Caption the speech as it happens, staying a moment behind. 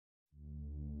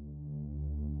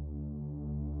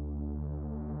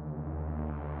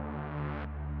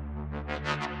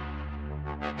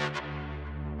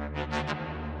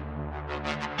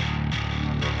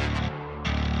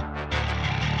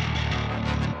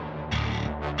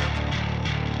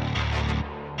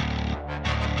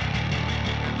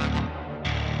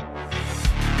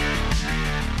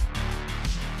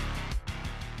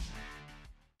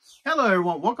Hello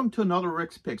everyone, welcome to another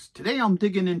Rick's Picks. Today I'm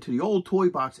digging into the old toy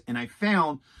box and I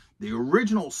found the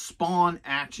original Spawn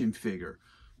action figure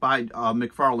by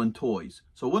McFarland Toys.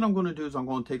 So what I'm going to do is I'm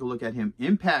going to take a look at him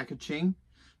in packaging,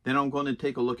 then I'm going to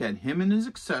take a look at him and his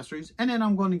accessories, and then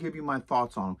I'm going to give you my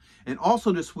thoughts on him. And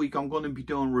also this week I'm going to be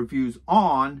doing reviews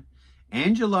on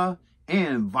Angela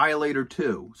and Violator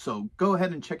 2. So go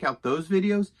ahead and check out those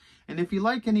videos. And if you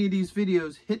like any of these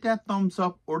videos, hit that thumbs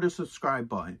up or the subscribe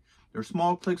button. They're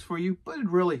small clicks for you, but it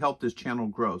really helped this channel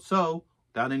grow. So,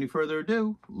 without any further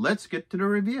ado, let's get to the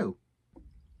review.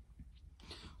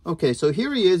 Okay, so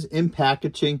here he is in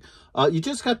packaging. You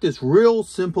just got this real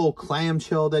simple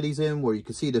clamshell that he's in where you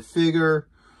can see the figure,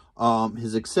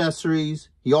 his accessories.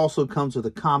 He also comes with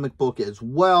a comic book as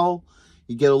well.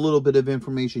 You get a little bit of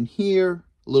information here,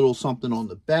 a little something on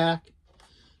the back.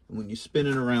 And when you spin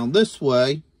it around this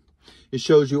way, it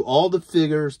shows you all the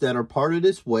figures that are part of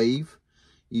this wave.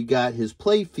 You got his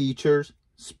play features,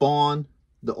 Spawn,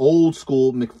 the old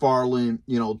school McFarland,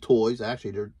 toys.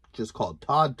 Actually, they're just called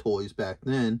Todd toys back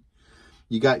then.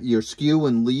 You got your Skew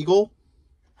and Legal.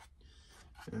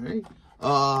 All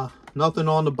right. Nothing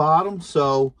on the bottom.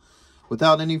 So,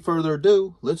 without any further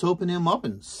ado, let's open him up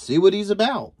and see what he's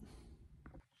about.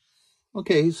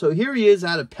 Okay, so here he is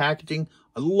out of packaging.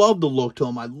 I love the look to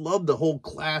him. I love the whole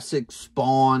classic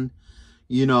Spawn,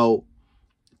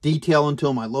 detail into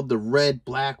him. I love the red,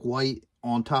 black, white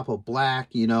on top of black.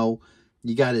 You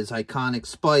got his iconic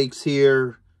spikes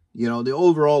here. The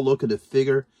overall look of the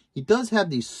figure. He does have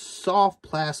these soft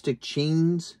plastic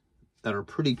chains that are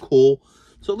pretty cool.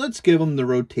 So let's give him the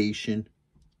rotation.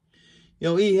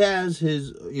 He has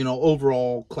his,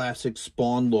 overall classic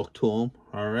Spawn look to him.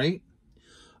 All right.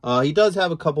 He does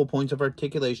have a couple points of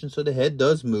articulation, so the head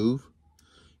does move.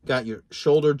 Got your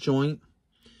shoulder joint,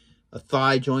 a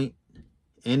thigh joint,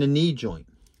 and a knee joint.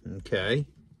 Okay.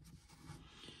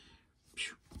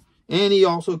 And he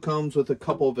also comes with a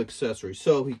couple of accessories.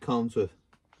 So he comes with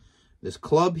this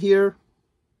club here.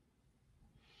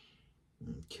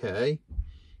 Okay.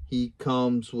 He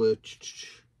comes with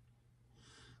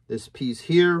this piece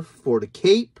here for the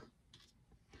cape.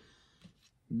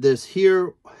 This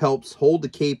here helps hold the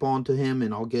cape onto him,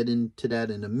 and I'll get into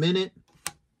that in a minute.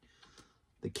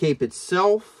 The cape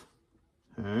itself.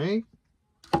 All right.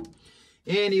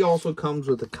 And he also comes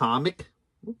with a comic.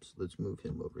 Oops, let's move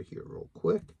him over here real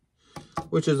quick.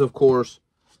 Which is, of course,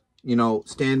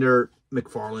 standard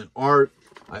McFarland art.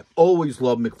 I always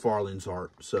love McFarland's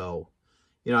art. So,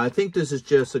 I think this is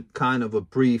just a kind of a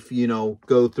brief,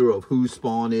 go through of who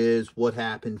Spawn is, what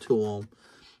happened to him.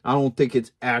 I don't think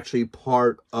it's actually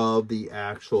part of the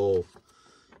actual,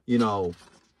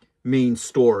 main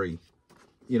story.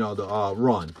 The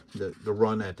run. The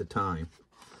run at the time.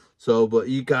 So, but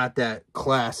you got that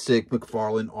classic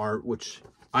McFarland art, which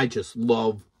I just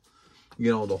love,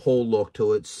 the whole look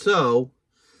to it. So,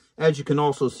 as you can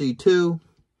also see too,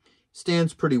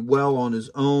 stands pretty well on his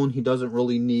own. He doesn't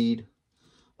really need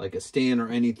like a stand or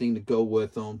anything to go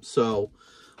with him. So,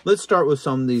 let's start with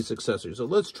some of these accessories. So,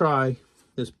 let's try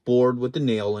this board with the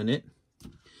nail in it.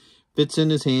 Fits in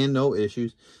his hand, no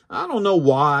issues. I don't know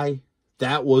why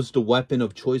that was the weapon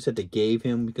of choice that they gave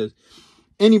him, because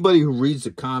anybody who reads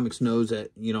the comics knows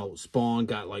that, Spawn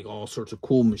got like all sorts of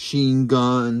cool machine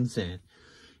guns and,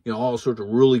 all sorts of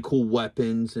really cool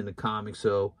weapons in the comics.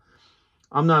 So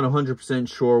I'm not 100%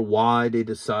 sure why they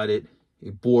decided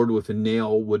a board with a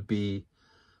nail would be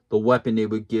the weapon they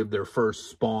would give their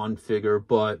first Spawn figure,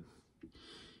 but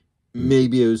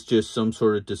maybe it was just some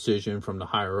sort of decision from the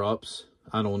higher ups.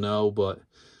 I don't know, but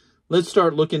let's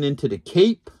start looking into the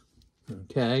cape.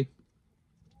 Okay.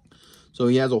 So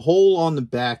he has a hole on the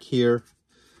back here.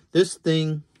 This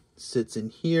thing sits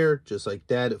in here just like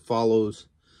that. It follows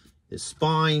his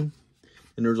spine.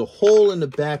 And there's a hole in the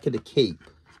back of the cape.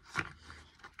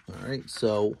 All right,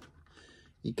 so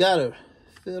you got to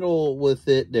fiddle with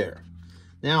it there.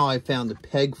 Now I found the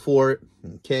peg for it.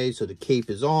 Okay, so the cape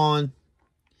is on.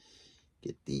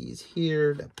 Get these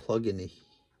here that plug into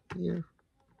here.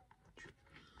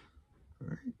 All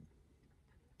right.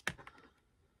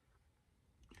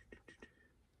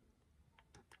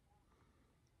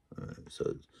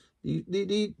 So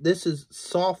this is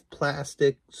soft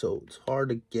plastic, so it's hard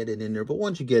to get it in there. But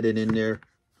once you get it in there,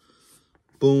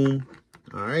 boom.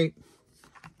 All right.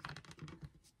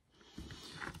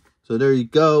 So there you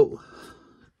go.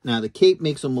 Now, the cape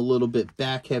makes them a little bit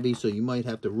back heavy, so you might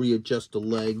have to readjust the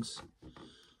legs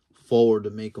forward to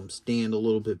make them stand a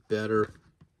little bit better.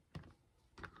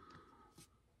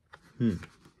 All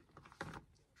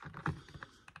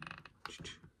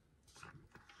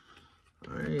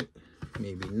right,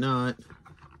 maybe not.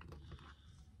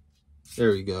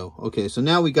 There we go. Okay, so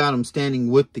now we got him standing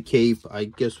with the cape. I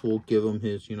guess we'll give him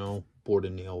his, you know, board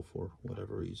and nail for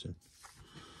whatever reason.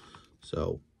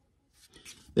 So,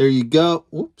 there you go.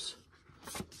 Oops.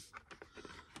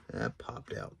 That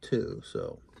popped out too,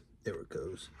 so there it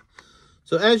goes.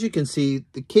 So as you can see,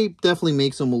 the cape definitely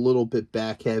makes him a little bit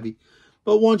back heavy.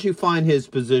 But once you find his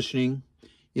positioning,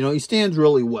 you know, he stands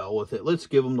really well with it. Let's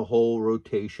give him the whole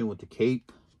rotation with the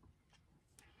cape.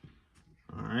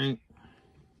 All right.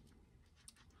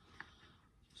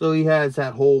 So he has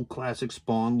that whole classic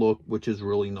Spawn look, which is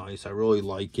really nice. I really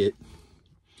like it.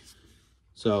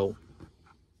 So,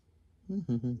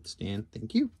 Stan,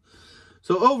 thank you.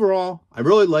 So overall, I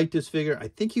really like this figure. I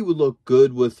think he would look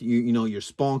good with you know, your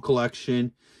Spawn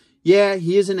collection. Yeah,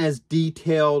 he isn't as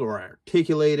detailed or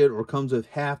articulated or comes with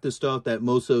half the stuff that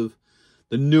most of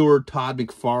the newer Todd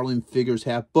McFarlane figures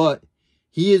have, but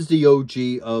he is the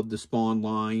OG of the Spawn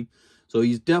line. So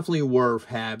he's definitely worth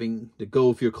having to go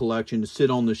with your collection, to sit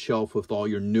on the shelf with all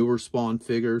your newer Spawn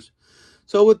figures.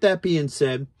 So with that being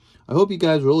said, I hope you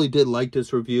guys really did like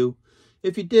this review.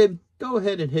 If you did, go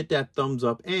ahead and hit that thumbs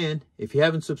up. And if you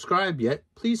haven't subscribed yet,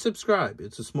 please subscribe.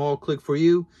 It's a small click for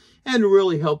you and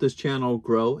really help this channel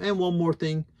grow. And one more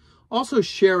thing, also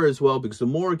share as well, because the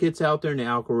more it gets out there in the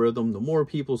algorithm, the more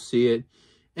people see it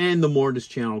and the more this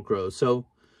channel grows. So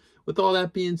with all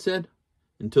that being said,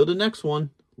 until the next one,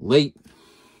 late.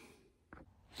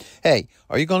 Hey,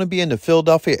 are you going to be in the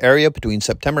Philadelphia area between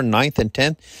September 9th and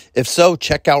 10th? If so,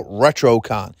 check out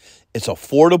RetroCon. It's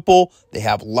affordable. They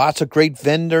have lots of great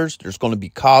vendors. There's going to be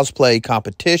cosplay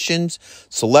competitions,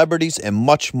 celebrities, and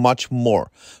much, much more.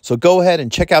 So go ahead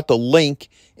and check out the link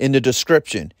in the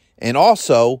description. And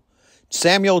also,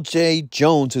 Samuel J.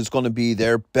 Jones is going to be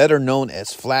there, better known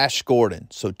as Flash Gordon.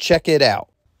 So check it out.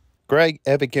 Greg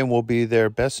Evigan will be there,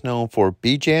 best known for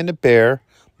BJ and the Bear,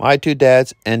 My Two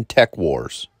Dads, and Tech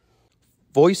Wars.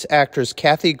 Voice actress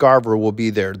Kathy Garver will be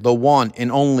there, the one and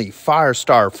only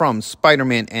Firestar from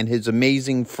Spider-Man and His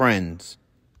Amazing Friends.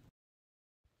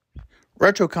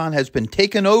 RetroCon has been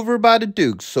taken over by the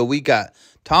Dukes, so we got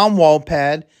Tom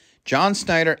Walpad, John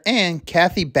Snyder, and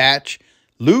Kathy Batch,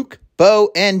 Luke, Bo,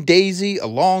 and Daisy,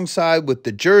 alongside with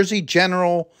the Jersey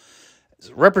General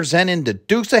representing the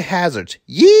Dukes of Hazzards.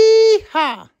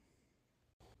 Yee-haw!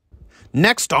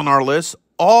 Next on our list,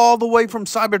 all the way from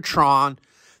Cybertron,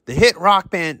 the hit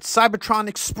rock band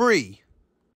Cybertronic Spree.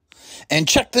 And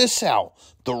check this out,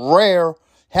 the rare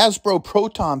Hasbro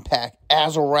Proton Pack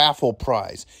as a raffle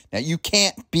prize. Now you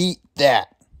can't beat that.